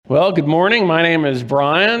Well, good morning. My name is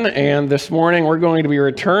Brian, and this morning we're going to be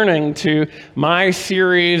returning to my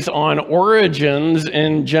series on origins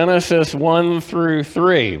in Genesis 1 through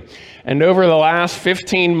 3. And over the last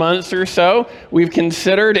 15 months or so, we've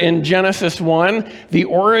considered in Genesis 1 the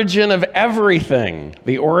origin of everything,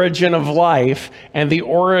 the origin of life, and the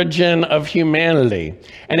origin of humanity.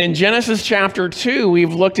 And in Genesis chapter 2,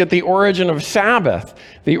 we've looked at the origin of Sabbath,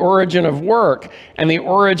 the origin of work, and the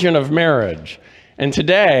origin of marriage. And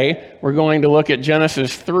today, we're going to look at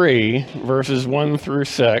Genesis 3, verses 1 through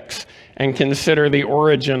 6, and consider the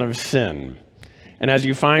origin of sin. And as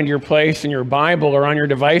you find your place in your Bible or on your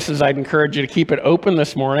devices, I'd encourage you to keep it open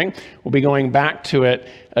this morning. We'll be going back to it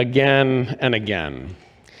again and again.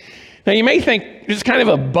 Now, you may think it's kind of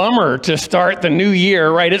a bummer to start the new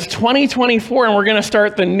year, right? It's 2024, and we're going to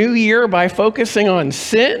start the new year by focusing on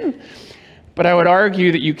sin. But I would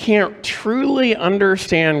argue that you can't truly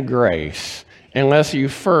understand grace unless you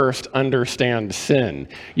first understand sin.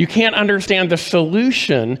 You can't understand the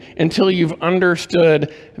solution until you've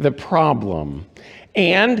understood the problem.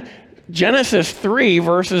 And Genesis 3,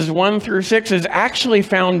 verses 1 through 6 is actually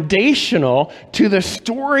foundational to the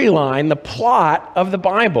storyline, the plot of the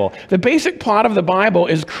Bible. The basic plot of the Bible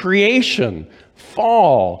is creation,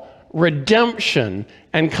 fall, redemption,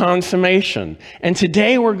 and consummation. And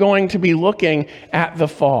today we're going to be looking at the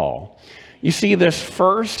fall. You see, this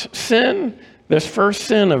first sin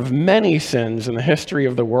of many sins in the history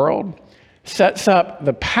of the world, sets up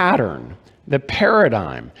the pattern, the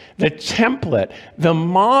paradigm, the template, the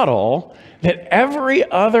model that every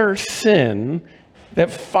other sin that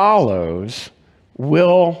follows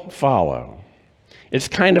will follow. It's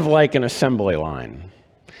kind of like an assembly line.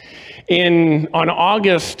 On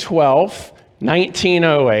August 12th,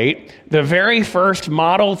 1908, the very first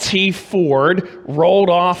Model T Ford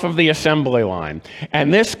rolled off of the assembly line.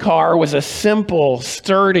 And this car was a simple,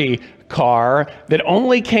 sturdy car that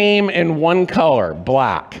only came in one color,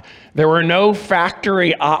 black. There were no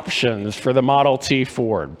factory options for the Model T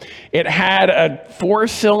Ford. It had a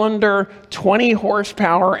 4-cylinder, 20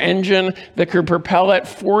 horsepower engine that could propel it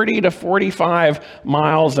 40 to 45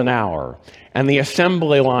 miles an hour. And the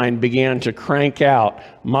assembly line began to crank out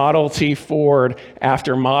Model T Ford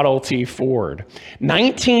after Model T Ford.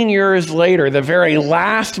 19 years later, the very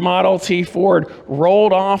last Model T Ford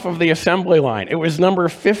rolled off of the assembly line. It was number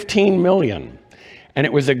 15 million, and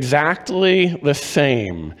it was exactly the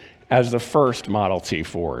same as the first Model T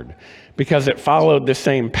Ford because it followed the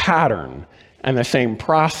same pattern and the same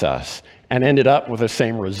process and ended up with the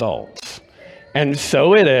same results. And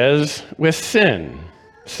so it is with sin.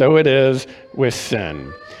 So it is with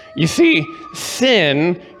sin. You see,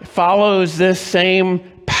 sin follows this same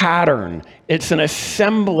pattern. It's an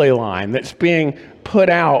assembly line that's being put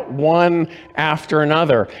out one after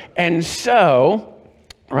another. And so,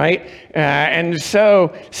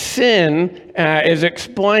 sin is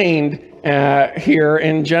explained here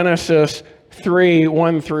in Genesis 3,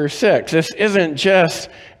 1 through 6. This isn't just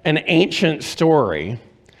an ancient story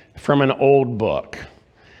from an old book.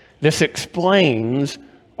 This explains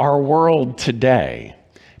our world today,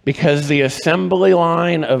 because the assembly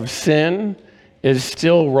line of sin is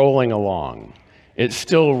still rolling along. It's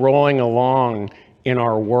still rolling along in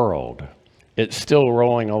our world. It's still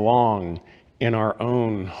rolling along in our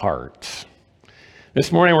own hearts.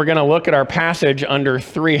 This morning, we're going to look at our passage under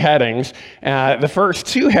 3 headings. The first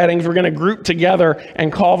 2 headings, we're going to group together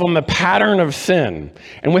and call them the pattern of sin.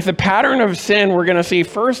 And with the pattern of sin, we're going to see,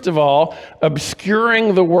 first of all,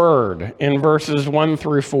 obscuring the word in verses 1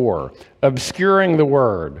 through 4. Obscuring the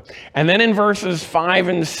word. And then in verses 5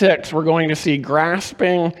 and 6, we're going to see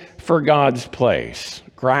grasping for God's place.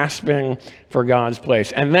 Grasping for God's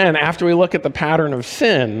place. And then, after we look at the pattern of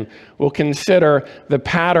sin, we'll consider the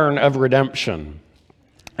pattern of redemption.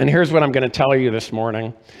 And here's what I'm going to tell you this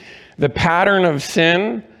morning. The pattern of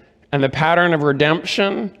sin and the pattern of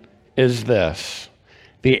redemption is this.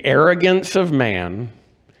 The arrogance of man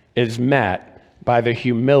is met by the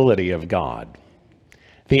humility of God.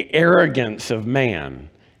 The arrogance of man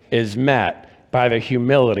is met by the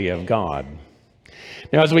humility of God.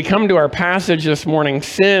 Now, as we come to our passage this morning,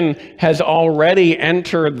 sin has already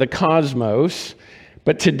entered the cosmos.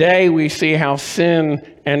 But today we see how sin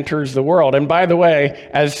enters the world. And by the way,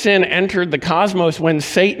 as sin entered the cosmos when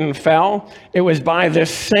Satan fell, it was by this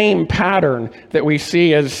same pattern that we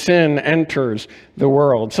see as sin enters the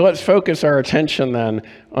world. So let's focus our attention then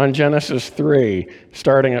on Genesis 3,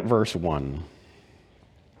 starting at verse 1.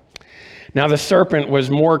 Now the serpent was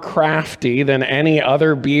more crafty than any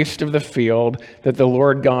other beast of the field that the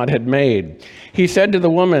Lord God had made. He said to the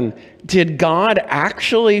woman, "Did God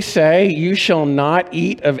actually say, 'You shall not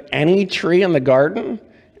eat of any tree in the garden?'"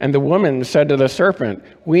 And the woman said to the serpent,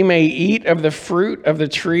 "We may eat of the fruit of the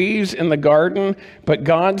trees in the garden, but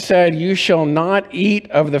God said, 'You shall not eat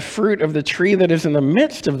of the fruit of the tree that is in the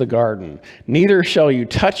midst of the garden, neither shall you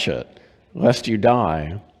touch it, lest you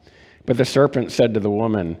die.' But the serpent said to the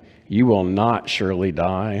woman, 'You will not surely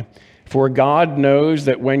die. For God knows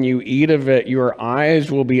that when you eat of it, your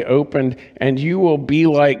eyes will be opened, and you will be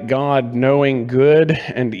like God, knowing good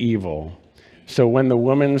and evil.' So when the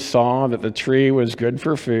woman saw that the tree was good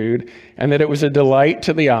for food, and that it was a delight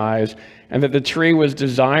to the eyes, and that the tree was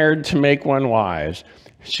desired to make one wise,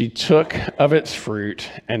 she took of its fruit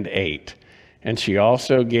and ate. And she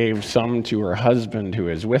also gave some to her husband who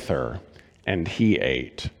is with her, and he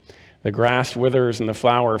ate. The grass withers and the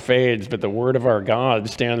flower fades, but the word of our God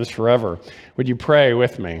stands forever." Would you pray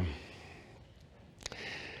with me?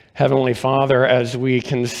 Heavenly Father, as we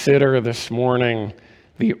consider this morning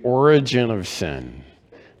the origin of sin,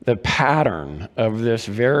 the pattern of this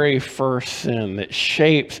very first sin that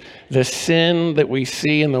shapes the sin that we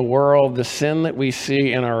see in the world, the sin that we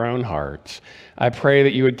see in our own hearts, I pray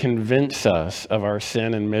that you would convince us of our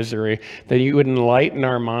sin and misery, that you would enlighten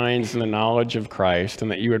our minds in the knowledge of Christ,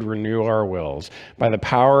 and that you would renew our wills by the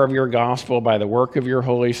power of your gospel, by the work of your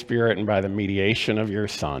Holy Spirit, and by the mediation of your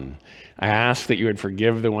Son. I ask that you would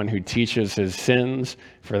forgive the one who teaches his sins,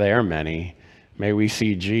 for they are many. May we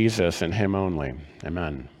see Jesus and him only.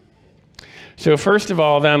 Amen. So first of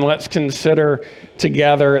all, then, let's consider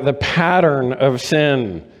together the pattern of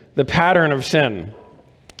sin. The pattern of sin.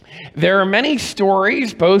 There are many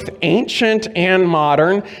stories, both ancient and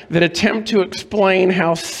modern, that attempt to explain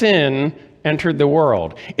how sin entered the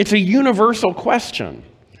world. It's a universal question.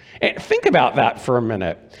 Think about that for a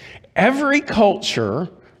minute. Every culture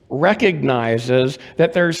recognizes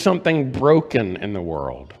that there's something broken in the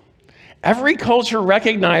world. Every culture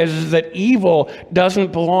recognizes that evil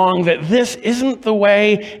doesn't belong, that this isn't the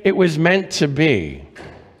way it was meant to be.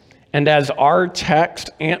 And as our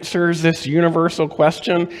text answers this universal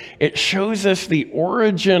question, it shows us the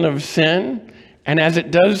origin of sin, and as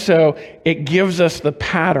it does so, it gives us the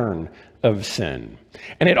pattern of sin.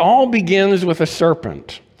 And it all begins with a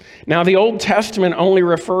serpent. Now, the Old Testament only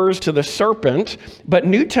refers to the serpent, but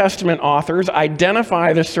New Testament authors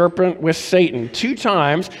identify the serpent with Satan 2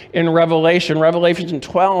 times in Revelation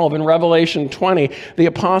 12 and Revelation 20. The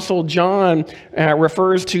Apostle John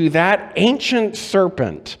refers to that ancient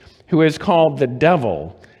serpent who is called the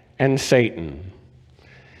devil and Satan.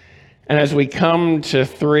 And as we come to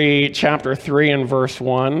chapter 3 and verse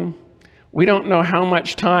 1, we don't know how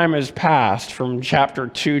much time has passed from chapter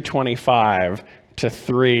 2:25 to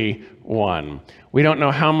 3:1. We don't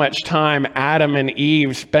know how much time Adam and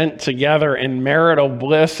Eve spent together in marital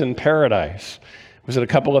bliss in paradise. Was it a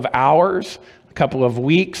couple of hours, a couple of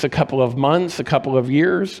weeks, a couple of months, a couple of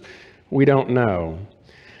years? We don't know.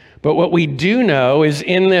 But what we do know is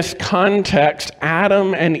in this context,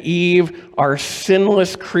 Adam and Eve are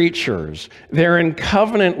sinless creatures. They're in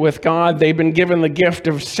covenant with God. They've been given the gift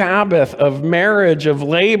of Sabbath, of marriage, of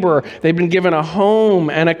labor. They've been given a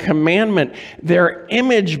home and a commandment. They're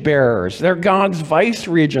image bearers. They're God's vice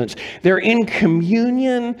regents. They're in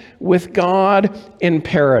communion with God in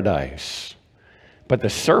paradise. But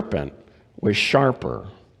the serpent was sharper.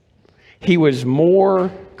 He was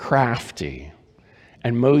more crafty.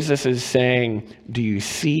 And Moses is saying, do you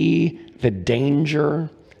see the danger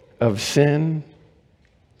of sin?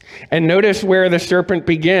 And notice where the serpent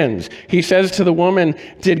begins. He says to the woman,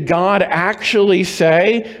 did God actually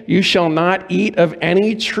say, you shall not eat of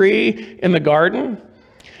any tree in the garden?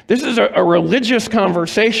 This is a religious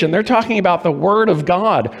conversation. They're talking about the word of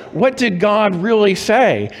God. What did God really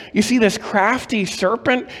say? You see, this crafty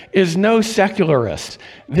serpent is no secularist.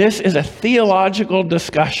 This is a theological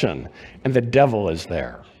discussion, and the devil is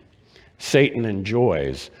there. Satan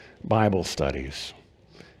enjoys Bible studies.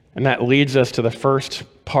 And that leads us to the first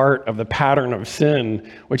part of the pattern of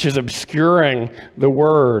sin, which is obscuring the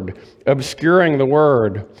word. Obscuring the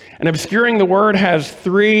word. And obscuring the word has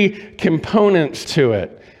 3 components to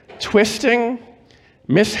it. Twisting,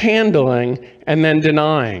 mishandling, and then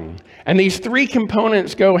denying. And these 3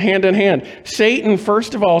 components go hand in hand. Satan,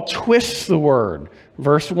 first of all, twists the word,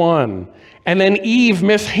 verse 1. And then Eve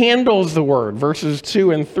mishandles the word, verses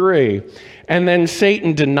 2 and 3. And then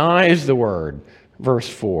Satan denies the word, verse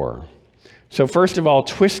 4. So first of all,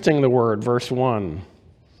 twisting the word, verse 1.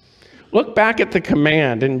 Look back at the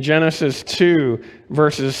command in Genesis 2,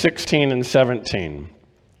 verses 16 and 17.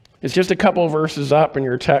 It's just a couple verses up in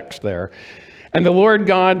your text there. And the Lord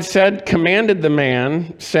God commanded the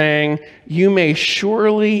man, saying, you may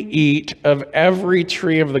surely eat of every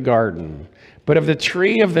tree of the garden, But of the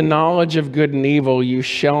tree of the knowledge of good and evil you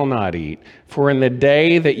shall not eat, for in the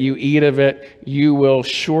day that you eat of it, you will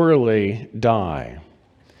surely die.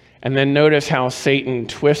 And then notice how Satan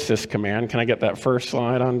twists this command. Can I get that first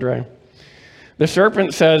slide, Andre? The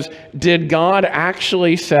serpent says, did God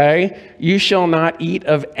actually say, you shall not eat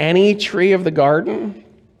of any tree of the garden?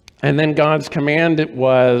 And then God's command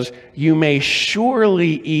was, you may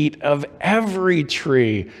surely eat of every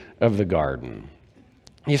tree of the garden.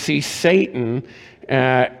 You see, Satan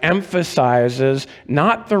emphasizes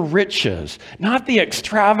not the riches, not the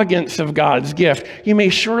extravagance of God's gift. You may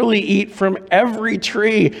surely eat from every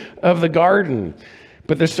tree of the garden.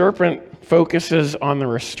 But the serpent focuses on the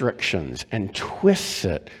restrictions and twists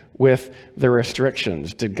it with the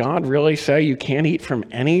restrictions. Did God really say you can't eat from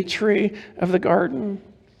any tree of the garden?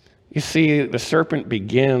 You see, the serpent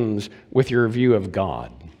begins with your view of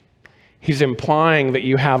God. He's implying that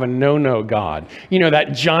you have a no-no God. You know,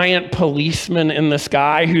 that giant policeman in the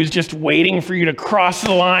sky who's just waiting for you to cross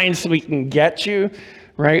the line so he can get you,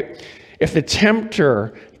 right? If the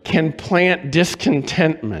tempter can plant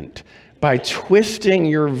discontentment by twisting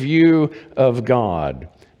your view of God,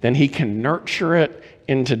 then he can nurture it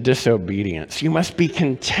into disobedience. You must be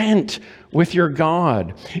content with your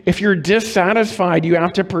God. If you're dissatisfied, you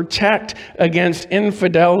have to protect against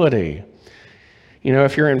infidelity. You know,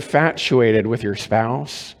 if you're infatuated with your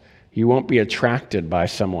spouse, you won't be attracted by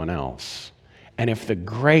someone else. And if the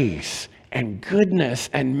grace and goodness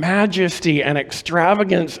and majesty and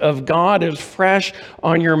extravagance of God is fresh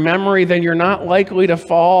on your memory, then you're not likely to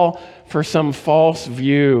fall for some false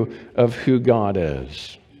view of who God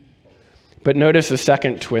is. But notice the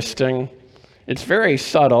second twisting. It's very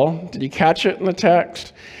subtle. Did you catch it in the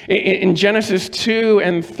text? In Genesis 2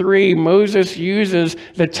 and 3, Moses uses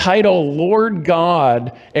the title Lord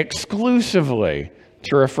God exclusively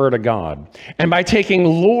to refer to God. And by taking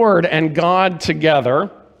Lord and God together,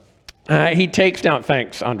 he takes down,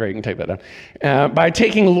 thanks, Andre, you can take that down. By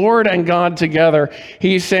taking Lord and God together,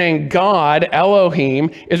 he's saying God, Elohim,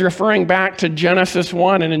 is referring back to Genesis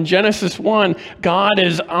 1. And in Genesis 1, God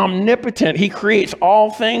is omnipotent. He creates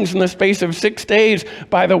all things in the space of 6 days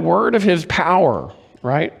by the word of his power,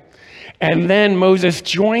 right? And then Moses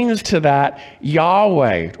joins to that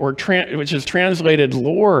Yahweh, which is translated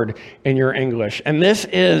Lord in your English. And this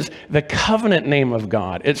is the covenant name of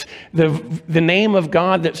God. It's the name of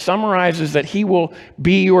God that summarizes that he will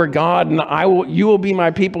be your God, and you will be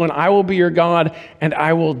my people, and I will be your God, and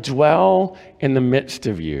I will dwell in the midst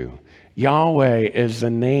of you. Yahweh is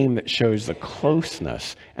the name that shows the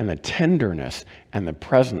closeness and the tenderness and the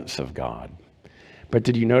presence of God. But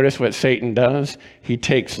did you notice what Satan does? He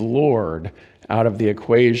takes Lord out of the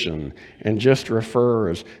equation and just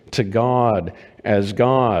refers to God as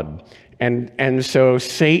God. And so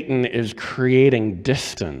Satan is creating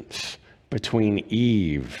distance between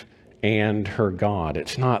Eve and her God.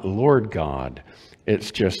 It's not Lord God,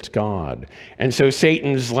 it's just God. And so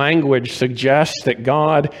Satan's language suggests that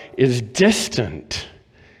God is distant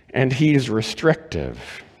and he's restrictive.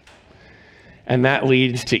 And that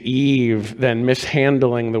leads to Eve then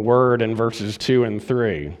mishandling the word in verses 2 and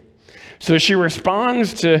 3. So she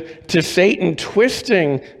responds to Satan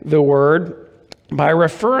twisting the word by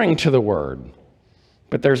referring to the word.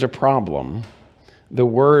 But there's a problem. The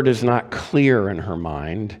word is not clear in her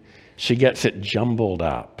mind. She gets it jumbled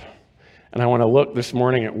up. And I want to look this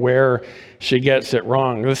morning at where she gets it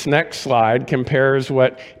wrong. This next slide compares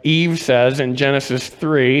what Eve says in Genesis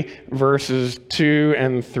 3, verses 2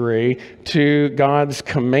 and 3, to God's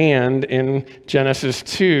command in Genesis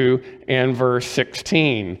 2 and verse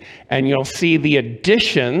 16. And you'll see the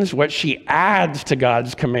additions, what she adds to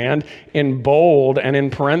God's command, in bold and in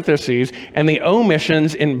parentheses, and the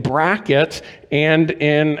omissions in brackets and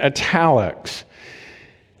in italics.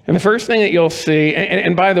 And the first thing that you'll see,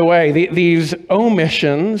 and by the way, these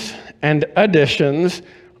omissions and additions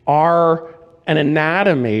are an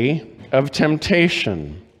anatomy of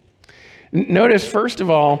temptation. Notice, first of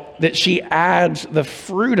all, that she adds the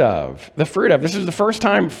fruit of. This is the first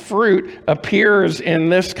time fruit appears in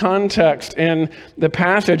this context in the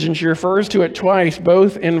passage, and she refers to it twice,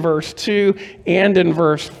 both in verse 2 and in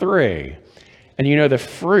verse 3. And you know, the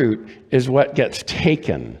fruit is what gets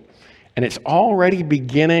taken. And it's already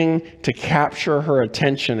beginning to capture her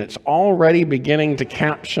attention. It's already beginning to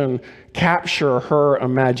capture her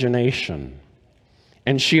imagination.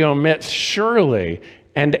 And she omits surely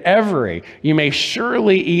and every. You may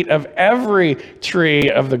surely eat of every tree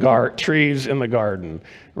of the trees in the garden,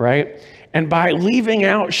 right? And by leaving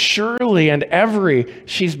out surely and every,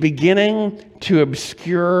 she's beginning to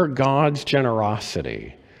obscure God's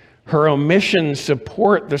generosity. Her omissions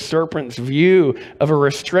support the serpent's view of a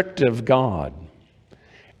restrictive God.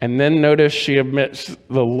 And then notice she omits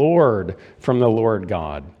the Lord from the Lord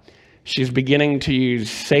God. She's beginning to use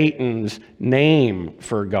Satan's name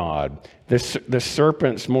for God, the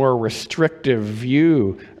serpent's more restrictive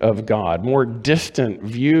view of God, more distant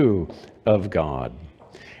view of God.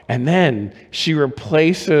 And then she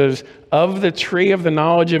replaces of the tree of the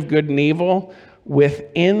knowledge of good and evil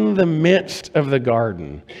within the midst of the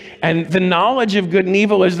garden. And the knowledge of good and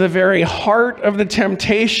evil is the very heart of the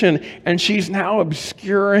temptation, and she's now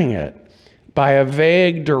obscuring it by a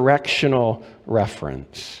vague directional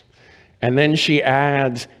reference. And then she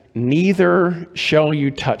adds, neither shall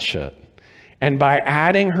you touch it. And by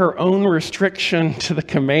adding her own restriction to the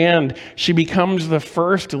command, she becomes the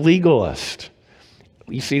first legalist.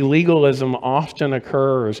 You see, legalism often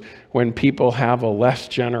occurs when people have a less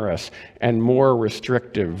generous and more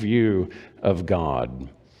restrictive view of God.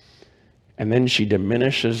 And then she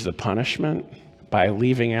diminishes the punishment by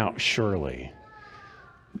leaving out surely.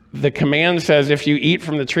 The command says, if you eat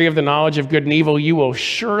from the tree of the knowledge of good and evil, you will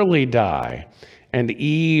surely die. And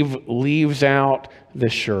Eve leaves out the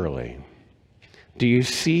surely. Do you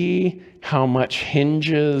see how much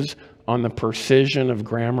hinges on the precision of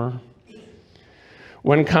grammar?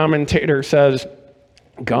 One commentator says,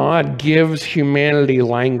 God gives humanity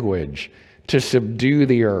language to subdue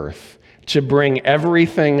the earth, to bring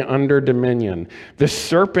everything under dominion. The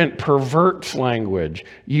serpent perverts language,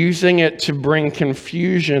 using it to bring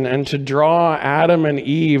confusion and to draw Adam and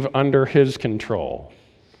Eve under his control.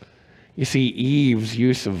 You see, Eve's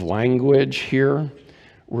use of language here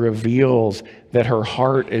reveals that her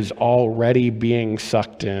heart is already being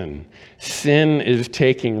sucked in. Sin is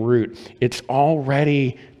taking root. It's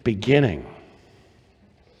already beginning.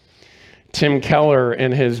 Tim Keller,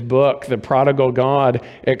 in his book, The Prodigal God,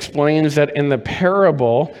 explains that in the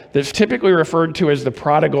parable that's typically referred to as the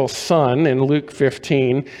prodigal son in Luke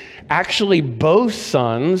 15, actually both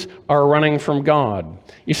sons are running from God.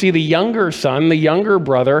 You see, the younger son, the younger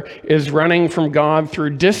brother, is running from God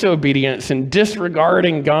through disobedience and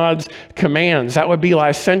disregarding God's commands. That would be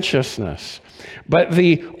licentiousness. But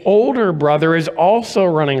the older brother is also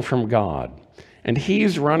running from God. And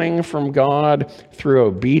he's running from God through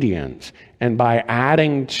obedience and by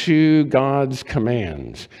adding to God's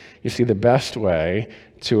commands. You see, the best way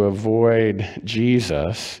to avoid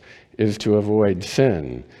Jesus is to avoid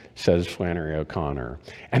sin, says Flannery O'Connor.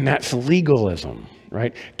 And that's legalism,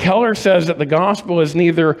 right? Keller says that the gospel is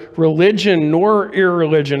neither religion nor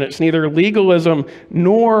irreligion. It's neither legalism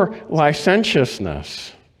nor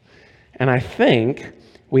licentiousness. And I think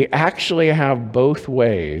we actually have both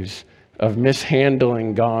ways of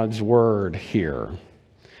mishandling God's word here.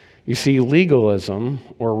 You see, legalism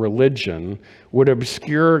or religion would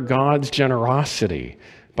obscure God's generosity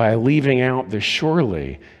by leaving out the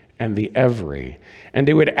surely and the every. And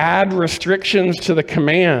it would add restrictions to the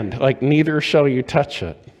command, like neither shall you touch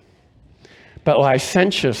it. But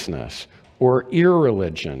licentiousness or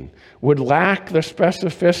irreligion would lack the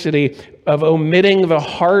specificity of omitting the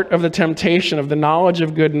heart of the temptation of the knowledge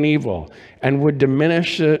of good and evil, and would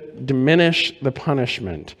diminish the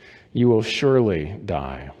punishment. You will surely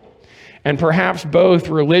die. And perhaps both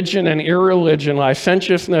religion and irreligion,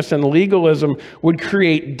 licentiousness and legalism, would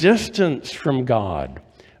create distance from God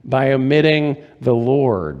by omitting the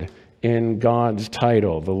Lord in God's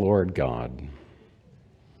title, the Lord God.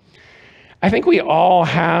 I think we all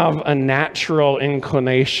have a natural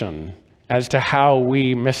inclination as to how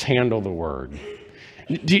we mishandle the word.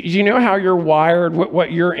 Do you know how you're wired,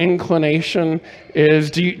 what your inclination is?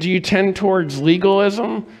 Do you tend towards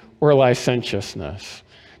legalism or licentiousness?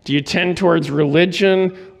 Do you tend towards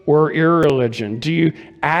religion or irreligion? Do you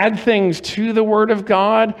add things to the Word of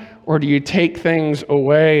God, or do you take things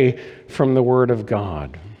away from the Word of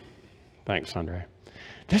God? Thanks, Andre.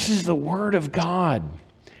 This is the Word of God,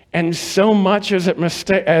 and so much is at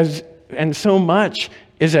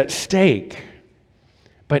stake.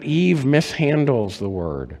 But Eve mishandles the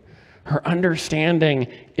Word. Her understanding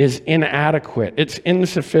is inadequate. It's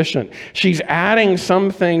insufficient. She's adding some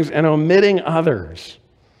things and omitting others.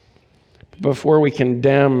 Before we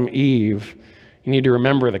condemn Eve, you need to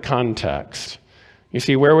remember the context. You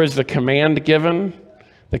see, where was the command given?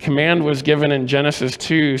 The command was given in Genesis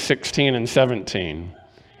 2:16 and 17.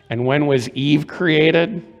 And when was Eve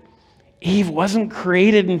created? Eve wasn't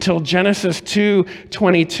created until Genesis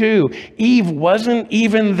 2:22. Eve wasn't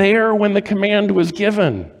even there when the command was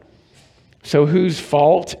given. So whose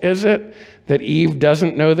fault is it that Eve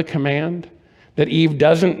doesn't know the command? That Eve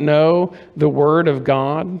doesn't know the Word of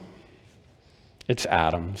God? It's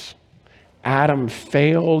Adam's. Adam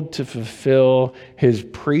failed to fulfill his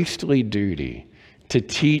priestly duty to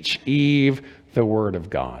teach Eve the word of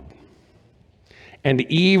God. And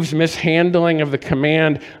Eve's mishandling of the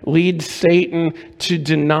command leads Satan to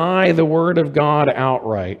deny the word of God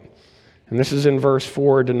outright. And this is in verse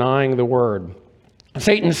 4, denying the word.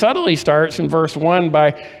 Satan subtly starts in verse 1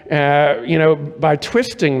 by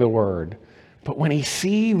twisting the word. But when he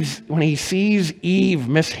sees Eve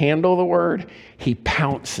mishandle the word, he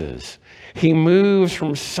pounces. He moves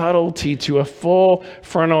from subtlety to a full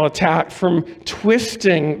frontal attack, from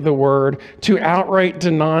twisting the word to outright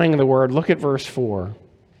denying the word. Look at verse 4.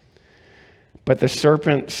 But the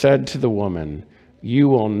serpent said to the woman, "You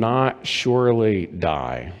will not surely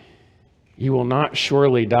die. You will not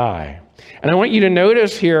surely die." And I want you to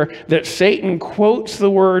notice here that Satan quotes the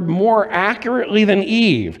word more accurately than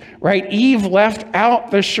Eve, right? Eve left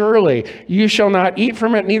out the surely. You shall not eat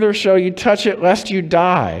from it, neither shall you touch it, lest you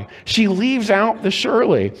die. She leaves out the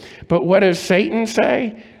surely. But what does Satan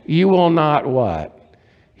say? You will not what?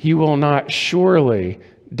 You will not surely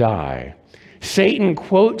die. Satan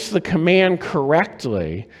quotes the command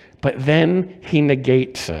correctly, but then he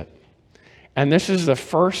negates it. And this is the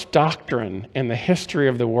first doctrine in the history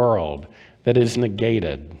of the world that is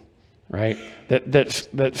negated, right?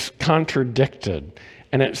 That's contradicted.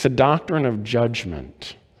 And it's the doctrine of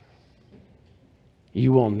judgment.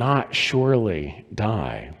 You will not surely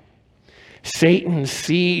die. Satan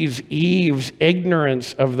sees Eve's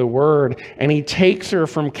ignorance of the word, and he takes her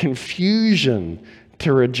from confusion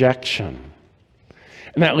to rejection.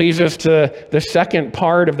 And that leads us to the second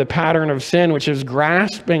part of the pattern of sin, which is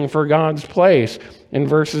grasping for God's place in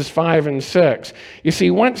verses 5 and 6. You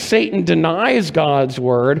see, once Satan denies God's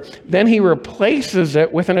word, then he replaces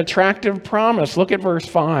it with an attractive promise. Look at verse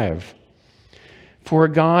 5. For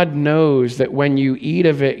God knows that when you eat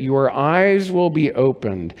of it, your eyes will be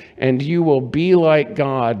opened, and you will be like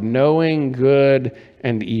God, knowing good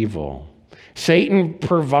and evil. Satan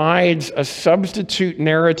provides a substitute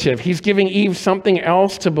narrative. He's giving Eve something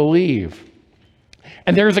else to believe.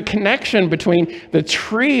 And there's a connection between the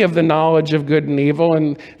tree of the knowledge of good and evil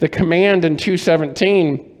and the command in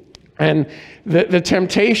 2:17 and the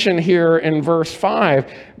temptation here in verse 5,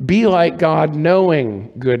 be like God, knowing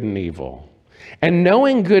good and evil. And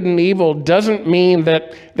knowing good and evil doesn't mean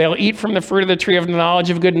that they'll eat from the fruit of the tree of the knowledge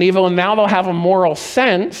of good and evil and now they'll have a moral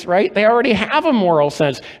sense, right? They already have a moral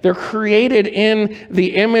sense. They're created in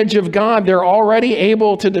the image of God. They're already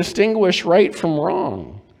able to distinguish right from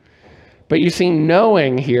wrong. But you see,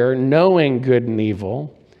 knowing here, knowing good and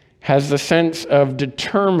evil, has the sense of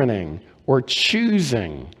determining or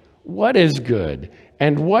choosing what is good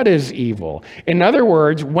and what is evil. In other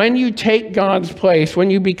words, when you take God's place, when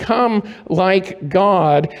you become like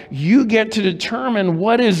God, you get to determine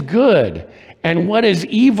what is good and what is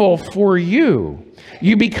evil for you.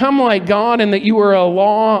 You become like God in that you are a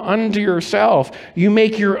law unto yourself. You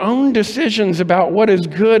make your own decisions about what is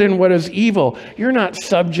good and what is evil. You're not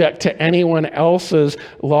subject to anyone else's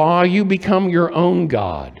law. You become your own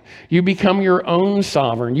God. You become your own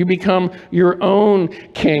sovereign. You become your own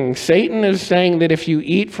king. Satan is saying that if you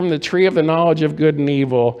eat from the tree of the knowledge of good and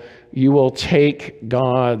evil, you will take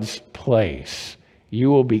God's place. You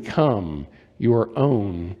will become your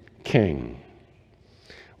own king.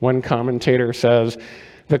 One commentator says,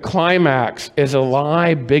 the climax is a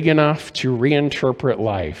lie big enough to reinterpret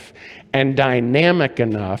life and dynamic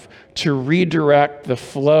enough to redirect the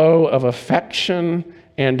flow of affection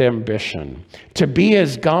and ambition. To be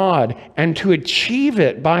as God and to achieve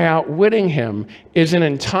it by outwitting him is an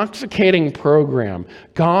intoxicating program.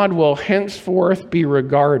 God will henceforth be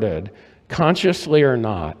regarded, consciously or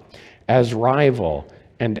not, as rival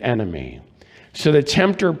and enemy. So the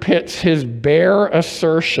tempter pits his bare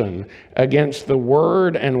assertion against the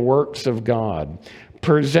word and works of God,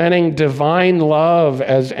 presenting divine love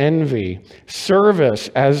as envy, service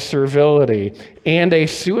as servility, and a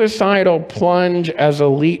suicidal plunge as a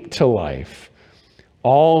leap to life.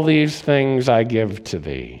 All these things I give to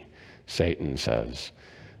thee, Satan says.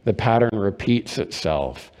 The pattern repeats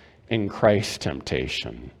itself in Christ's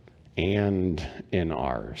temptation and in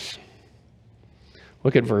ours.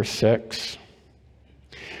 Look at verse 6.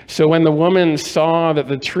 So when the woman saw that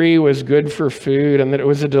the tree was good for food and that it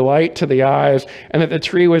was a delight to the eyes and that the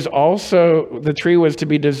tree was to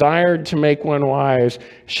be desired to make one wise,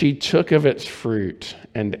 she took of its fruit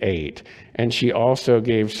and ate. And she also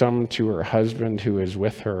gave some to her husband who was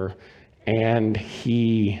with her, and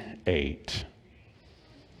he ate.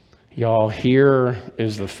 Y'all, here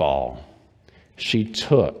is the fall. She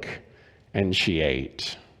took and she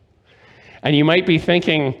ate. And you might be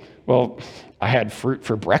thinking, well, I had fruit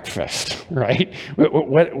for breakfast, right?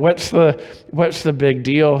 What's the big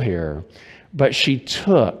deal here? But she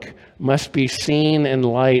took must be seen in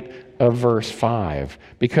light of verse 5,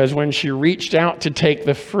 because when she reached out to take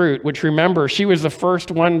the fruit, which remember, she was the first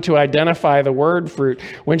one to identify the word fruit.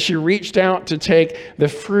 When she reached out to take the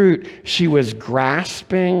fruit, she was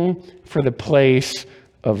grasping for the place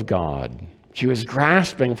of God. She was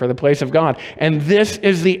grasping for the place of God. And this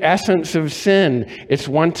is the essence of sin. It's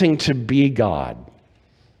wanting to be God.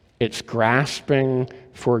 It's grasping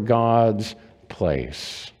for God's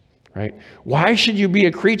place. Right? Why should you be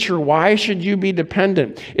a creature? Why should you be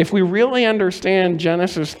dependent? If we really understand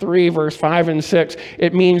Genesis 3, verse 5 and 6,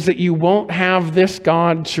 it means that you won't have this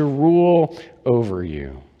God to rule over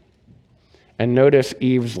you. And notice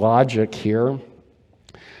Eve's logic here.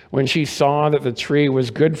 When she saw that the tree was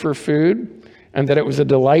good for food, and that it was a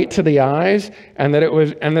delight to the eyes, and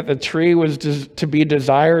that the tree was to be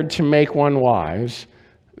desired to make one wise,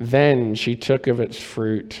 then she took of its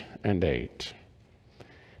fruit and ate.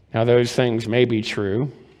 Now, those things may be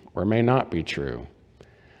true or may not be true,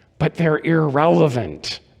 but they're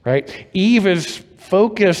irrelevant, right? Eve is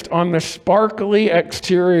focused on the sparkly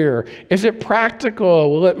exterior. Is it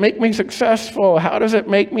practical? Will it make me successful? How does it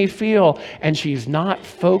make me feel? And she's not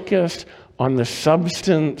focused on the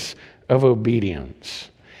substance of obedience.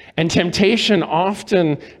 And temptation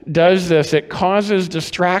often does this. It causes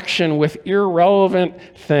distraction with irrelevant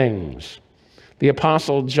things. The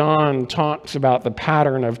Apostle John talks about the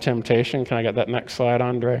pattern of temptation. Can I get that next slide,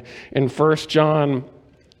 Andre? In 1 John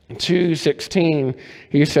 2:16,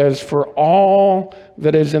 he says, "For all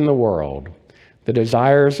that is in the world, the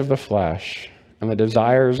desires of the flesh and the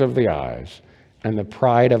desires of the eyes and the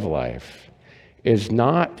pride of life, is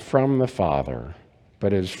not from the Father,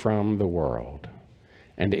 but is from the world."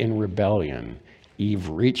 And in rebellion, Eve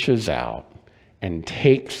reaches out and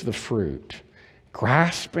takes the fruit,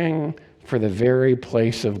 grasping for the very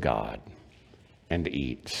place of God, and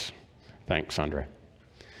eats. Thanks, Andre.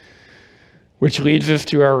 Which leads us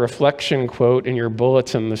to our reflection quote in your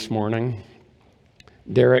bulletin this morning.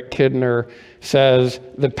 Derek Kidner says,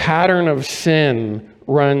 "The pattern of sin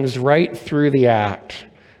runs right through the act.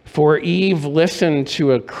 For Eve listened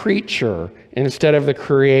to a creature instead of the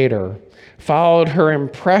Creator, followed her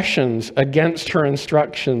impressions against her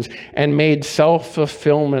instructions, and made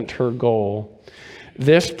self-fulfillment her goal.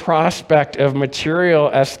 This prospect of material,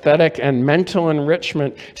 aesthetic, and mental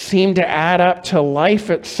enrichment seemed to add up to life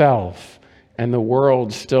itself, and the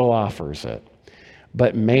world still offers it.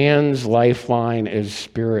 But man's lifeline is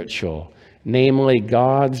spiritual, namely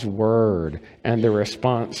God's word and the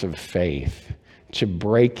response of faith. To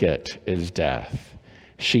break it is death.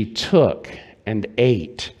 She took and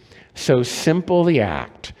ate. So simple the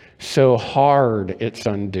act, so hard its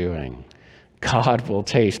undoing. God will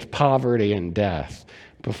taste poverty and death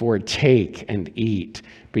before take and eat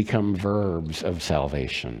become verbs of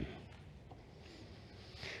salvation.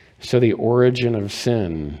 So the origin of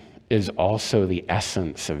sin is also the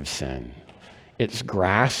essence of sin. It's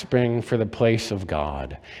grasping for the place of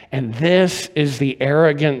God. And this is the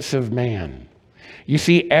arrogance of man. You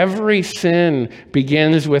see, every sin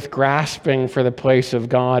begins with grasping for the place of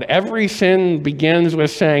God. Every sin begins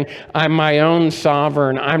with saying, I'm my own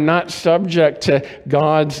sovereign. I'm not subject to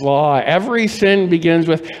God's law. Every sin begins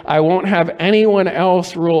with, I won't have anyone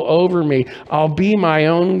else rule over me. I'll be my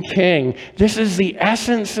own king. This is the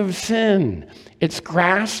essence of sin. It's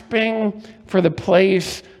grasping for the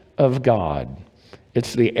place of God.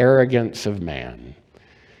 It's the arrogance of man.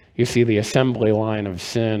 You see, the assembly line of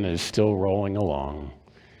sin is still rolling along.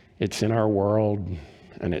 It's in our world,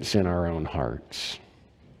 and it's in our own hearts.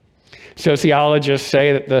 Sociologists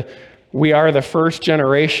say that we are the first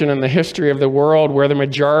generation in the history of the world where the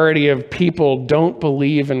majority of people don't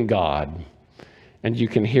believe in God. And you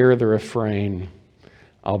can hear the refrain,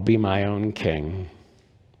 I'll be my own king.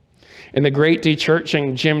 In the Great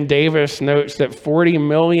Dechurching, Jim Davis notes that 40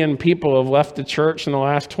 million people have left the church in the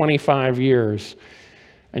last 25 years.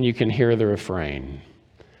 And you can hear the refrain,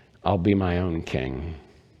 I'll be my own king.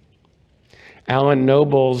 Alan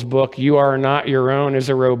Noble's book, You Are Not Your Own, is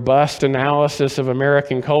a robust analysis of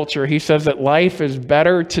American culture. He says that life is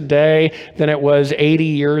better today than it was 80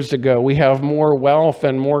 years ago. We have more wealth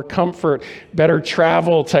and more comfort, better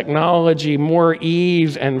travel, technology, more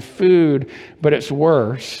ease and food, but it's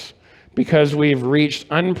worse because we've reached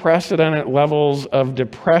unprecedented levels of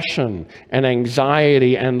depression and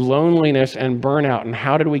anxiety and loneliness and burnout. And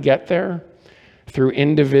how did we get there? Through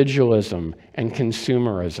individualism and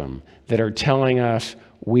consumerism that are telling us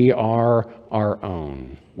we are our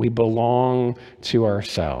own. We belong to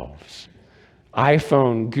ourselves.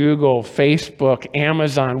 iPhone, Google, Facebook,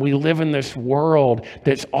 Amazon. We live in this world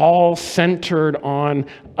that's all centered on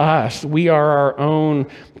us. We are our own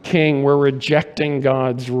king. We're rejecting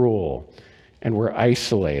God's rule, and we're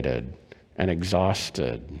isolated and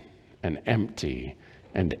exhausted and empty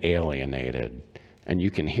and alienated. And you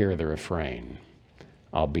can hear the refrain,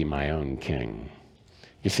 I'll be my own king.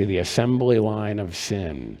 You see, the assembly line of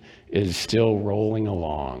sin is still rolling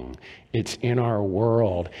along. It's in our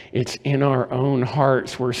world. It's in our own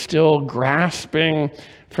hearts. We're still grasping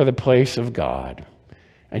for the place of God.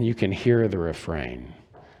 And you can hear the refrain,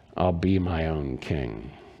 I'll be my own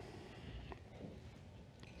king.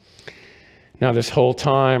 Now, this whole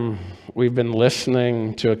time, we've been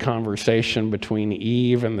listening to a conversation between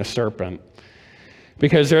Eve and the serpent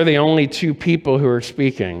because they're the only two people who are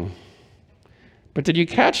speaking. But did you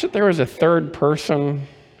catch that there was a third person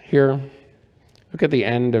here? Look at the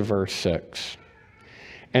end of verse 6.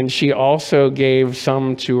 And she also gave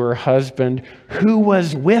some to her husband who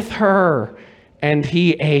was with her, and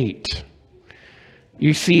he ate.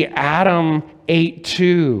 You see, Adam ate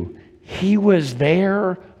too. He was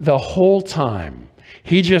there the whole time.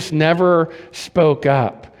 He just never spoke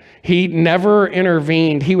up. He never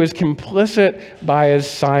intervened. He was complicit by his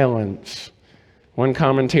silence. One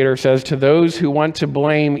commentator says, to those who want to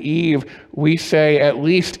blame Eve, we say at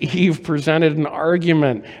least Eve presented an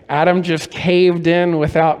argument. Adam just caved in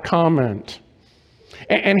without comment.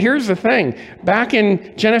 And here's the thing. Back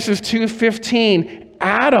in Genesis 2:15,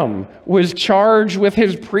 Adam was charged with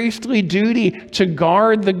his priestly duty to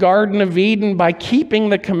guard the Garden of Eden by keeping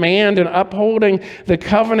the command and upholding the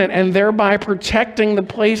covenant and thereby protecting the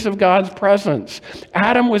place of God's presence.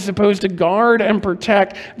 Adam was supposed to guard and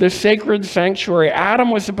protect the sacred sanctuary. Adam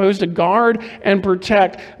was supposed to guard and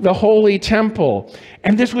protect the holy temple.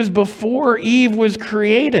 And this was before Eve was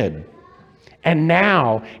created. And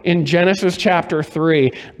now, in Genesis chapter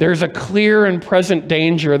 3, there's a clear and present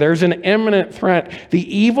danger. There's an imminent threat.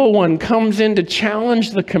 The evil one comes in to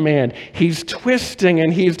challenge the command. He's twisting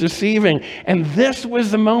and he's deceiving. And this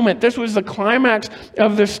was the moment, this was the climax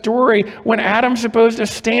of the story when Adam's supposed to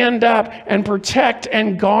stand up and protect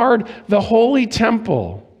and guard the holy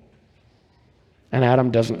temple. And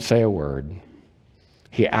Adam doesn't say a word.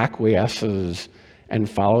 He acquiesces and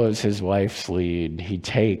follows his wife's lead. He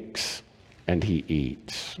takes and he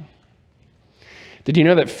eats. Did you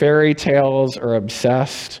know that fairy tales are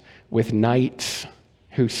obsessed with knights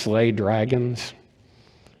who slay dragons?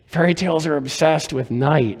 Fairy tales are obsessed with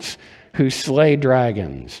knights who slay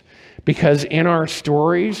dragons because in our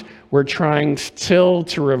stories, we're trying still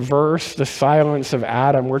to reverse the silence of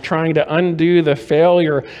Adam. We're trying to undo the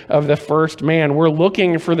failure of the first man. We're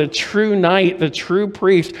looking for the true knight, the true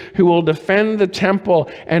priest who will defend the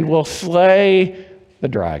temple and will slay the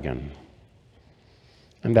dragon.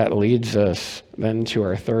 And that leads us then to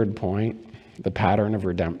our third point, the pattern of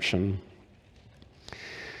redemption.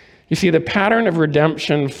 You see, the pattern of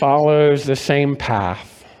redemption follows the same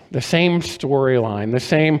path, the same storyline, the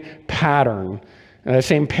same pattern, the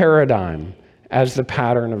same paradigm as the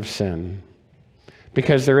pattern of sin.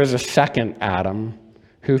 Because there is a second Adam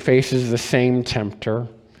who faces the same tempter,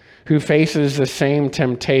 who faces the same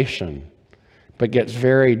temptation, but gets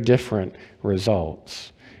very different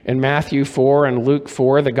results. In Matthew 4 and Luke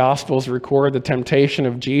 4, the Gospels record the temptation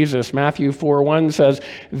of Jesus. Matthew 4:1 says,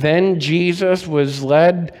 "Then Jesus was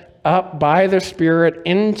led up by the Spirit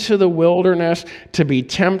into the wilderness to be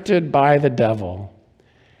tempted by the devil."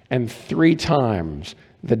 And 3 times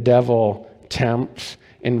the devil tempts,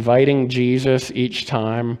 inviting Jesus each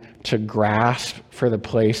time to grasp for the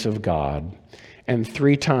place of God. And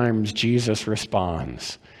 3 times Jesus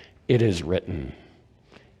responds, "It is written.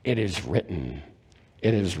 It is written.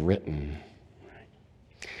 It is written."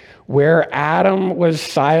 Where Adam was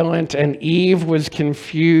silent and Eve was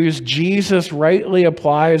confused, Jesus rightly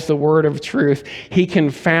applies the word of truth. He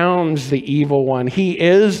confounds the evil one. He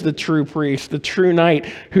is the true priest, the true knight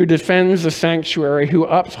who defends the sanctuary, who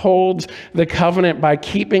upholds the covenant by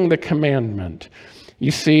keeping the commandment. You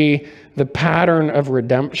see, the pattern of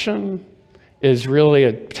redemption is really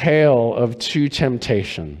a tale of 2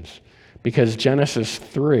 temptations, because Genesis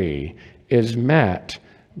 3 is met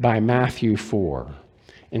by Matthew 4.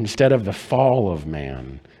 Instead of the fall of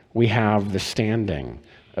man, we have the standing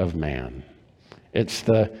of man. It's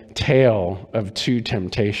the tale of 2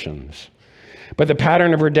 temptations. But the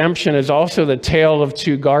pattern of redemption is also the tale of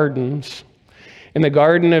 2 gardens. In the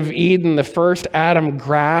Garden of Eden, the first Adam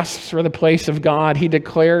grasps for the place of God. He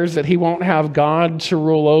declares that he won't have God to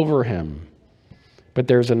rule over him. But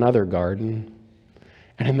there's another garden.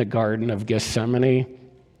 And in the Garden of Gethsemane,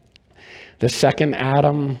 the second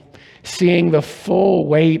Adam, seeing the full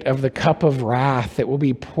weight of the cup of wrath that will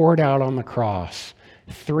be poured out on the cross.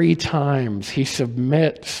 3 times he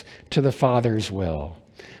submits to the Father's will.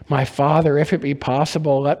 My Father, if it be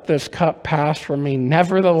possible, let this cup pass from me.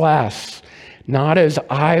 Nevertheless, not as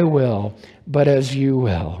I will, but as you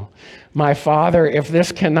will. My Father, if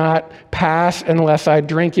this cannot pass unless I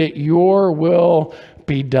drink it, your will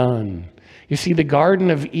be done. You see, the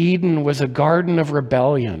Garden of Eden was a garden of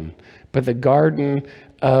rebellion, but the Garden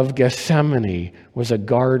of Gethsemane was a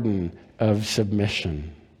garden of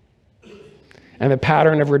submission. And the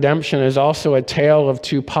pattern of redemption is also a tale of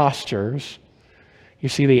 2 postures. You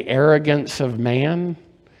see, the arrogance of man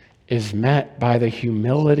is met by the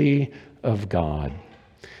humility of God.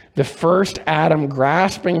 The first Adam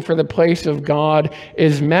grasping for the place of God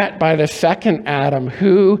is met by the second Adam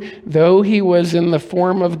who, though he was in the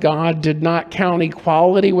form of God, did not count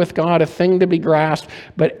equality with God a thing to be grasped,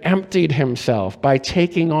 but emptied himself by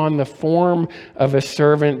taking on the form of a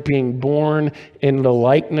servant, being born in the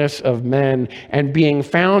likeness of men, and being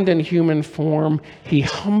found in human form, he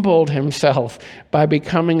humbled himself by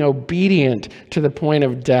becoming obedient to the point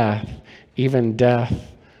of death, even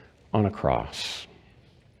death on a cross.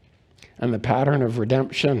 And the pattern of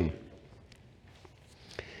redemption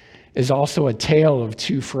is also a tale of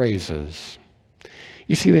 2 phrases.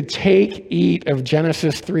 You see, the take, eat of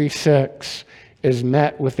Genesis 3:6 is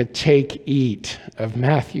met with the take, eat of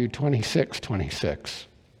Matthew 26:26.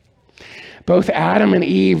 Both Adam and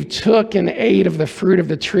Eve took and ate of the fruit of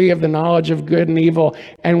the tree of the knowledge of good and evil.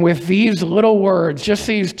 And with these little words, just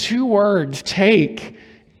these 2 words, take,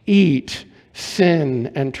 eat,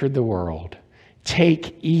 sin entered the world.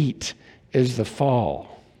 Take, eat is the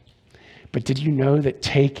fall. But did you know that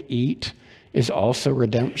take, eat is also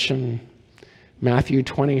redemption? Matthew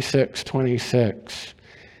 26:26.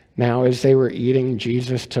 Now as they were eating,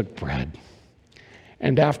 Jesus took bread.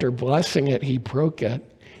 And after blessing it, he broke it.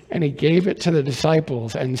 And he gave it to the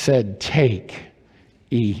disciples and said, take,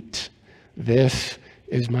 eat. This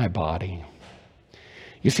is my body.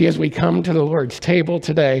 You see, as we come to the Lord's table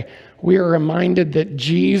today, we are reminded that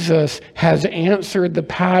Jesus has answered the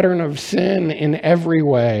pattern of sin in every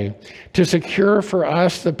way to secure for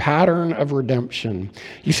us the pattern of redemption.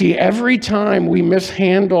 You see, every time we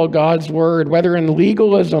mishandle God's word, whether in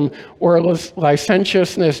legalism or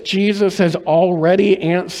licentiousness, Jesus has already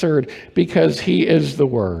answered because he is the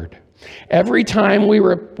word. Every time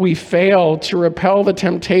we fail to repel the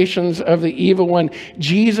temptations of the evil one,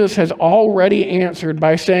 Jesus has already answered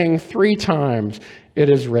by saying 3 times, it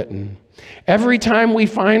is written. Every time we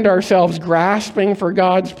find ourselves grasping for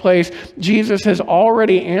God's place, Jesus has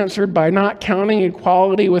already answered by not counting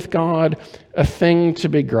equality with God a thing to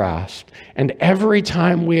be grasped. And every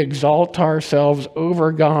time we exalt ourselves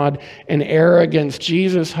over God in arrogance,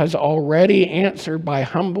 Jesus has already answered by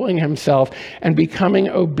humbling himself and becoming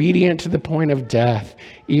obedient to the point of death,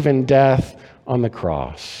 even death on the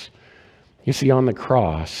cross. You see, on the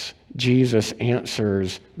cross, Jesus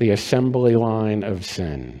answers the assembly line of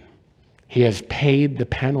sin. He has paid the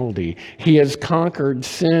penalty. He has conquered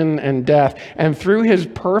sin and death. And through his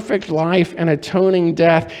perfect life and atoning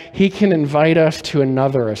death, he can invite us to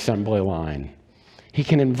another assembly line. He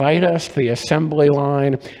can invite us to the assembly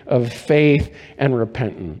line of faith and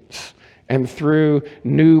repentance. And through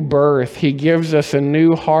new birth, he gives us a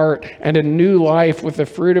new heart and a new life with the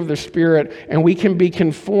fruit of the Spirit. And we can be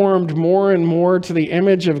conformed more and more to the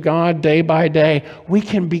image of God day by day. We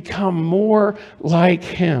can become more like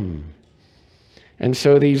him. And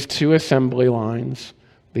so these 2 assembly lines,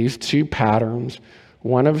 these 2 patterns,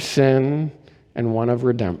 one of sin and one of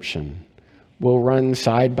redemption, will run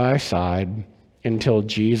side by side until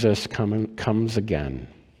Jesus comes again.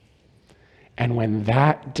 And when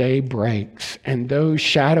that day breaks and those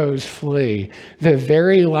shadows flee, the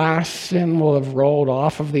very last sin will have rolled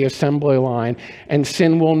off of the assembly line, and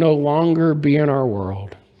sin will no longer be in our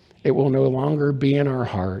world. It will no longer be in our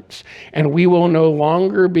hearts. And we will no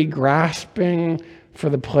longer be grasping for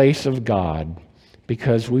the place of God,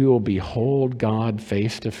 because we will behold God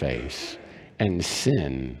face to face, and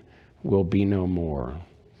sin will be no more.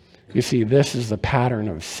 You see, this is the pattern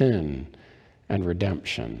of sin and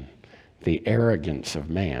redemption. The arrogance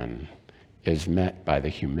of man is met by the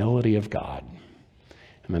humility of God.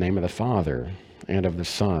 In the name of the Father, and of the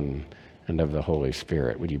Son, and of the Holy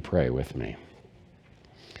Spirit, would you pray with me?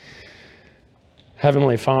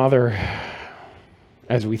 Heavenly Father,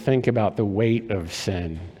 as we think about the weight of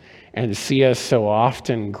sin and see us so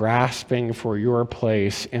often grasping for your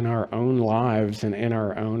place in our own lives and in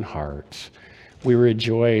our own hearts, we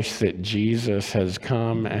rejoice that Jesus has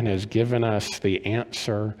come and has given us the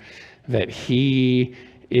answer, that he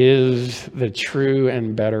is the true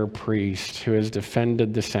and better priest who has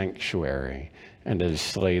defended the sanctuary and has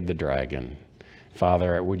slayed the dragon.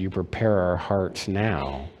 Father, would you prepare our hearts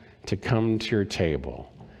now to come to your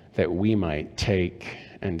table that we might take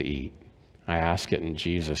and eat? I ask it in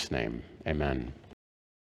Jesus' name. Amen.